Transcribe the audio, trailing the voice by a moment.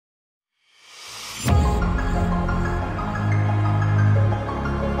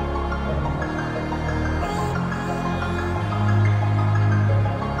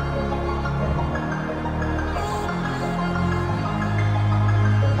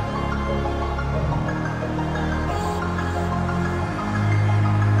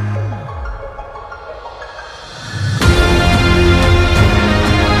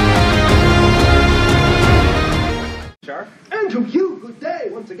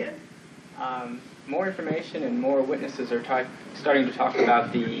again. More information and more witnesses are starting to talk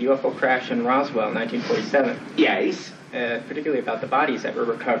about the UFO crash in Roswell in 1947. Yes. Particularly about the bodies that were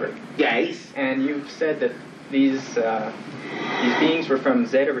recovered. Yes. And you've said that these beings were from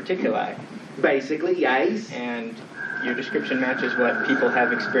Zeta Reticuli. Basically, yes. And your description matches what people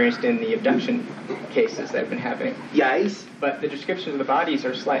have experienced in the abduction cases that have been happening. Yes. But the descriptions of the bodies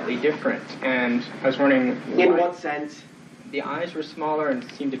are slightly different, and I was wondering in what sense? The eyes were smaller and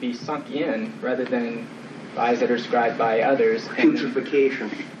seemed to be sunk in, rather than eyes that are described by others. Putrefaction.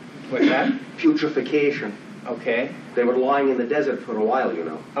 What's that? Putrefaction. Okay. They were lying in the desert for a while, you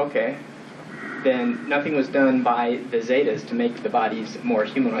know. Okay. Then nothing was done by the Zetas to make the bodies more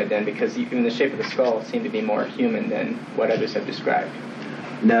humanoid then, because even the shape of the skull seemed to be more human than what others have described.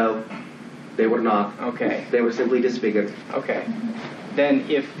 No, they were not. Okay. They were simply disfigured. Okay. Then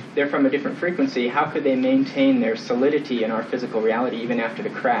if they're from a different frequency, how could they maintain their solidity in our physical reality even after the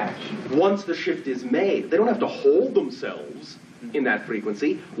crash? Once the shift is made, they don't have to hold themselves in that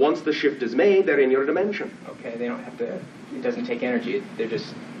frequency. Once the shift is made, they're in your dimension. Okay, they don't have to, it doesn't take energy, they're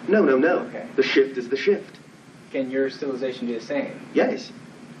just... No. Okay. The shift is the shift. Can your civilization do the same? Yes.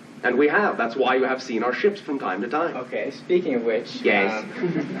 And we have. That's why you have seen our ships from time to time. Okay, speaking of which... Yes.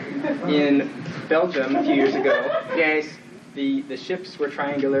 In Belgium a few years ago... Yes. The ships were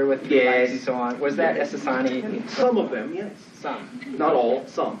triangular with the lights and so on. Was that Essassani? Some of them, yes. Some. Not all,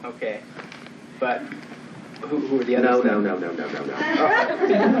 some. Okay. But who were the others? No. Not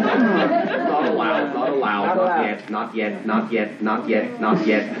allowed, not allowed. Not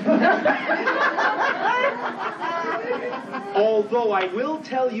yet. Although I will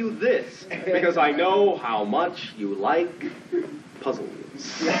tell you this, because I know how much you like puzzles.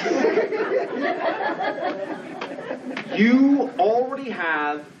 You already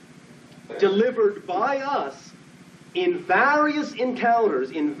have delivered by us in various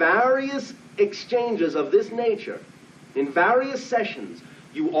encounters, in various exchanges of this nature, in various sessions,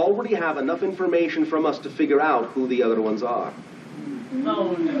 you already have enough information from us to figure out who the other ones are.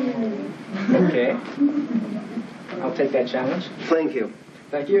 Oh, no. Okay. I'll take that challenge. Thank you.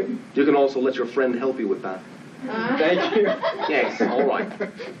 Thank you. You can also let your friend help you with that. Thank you. Yes, all right.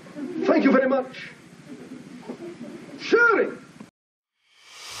 Thank you very much. Sharing.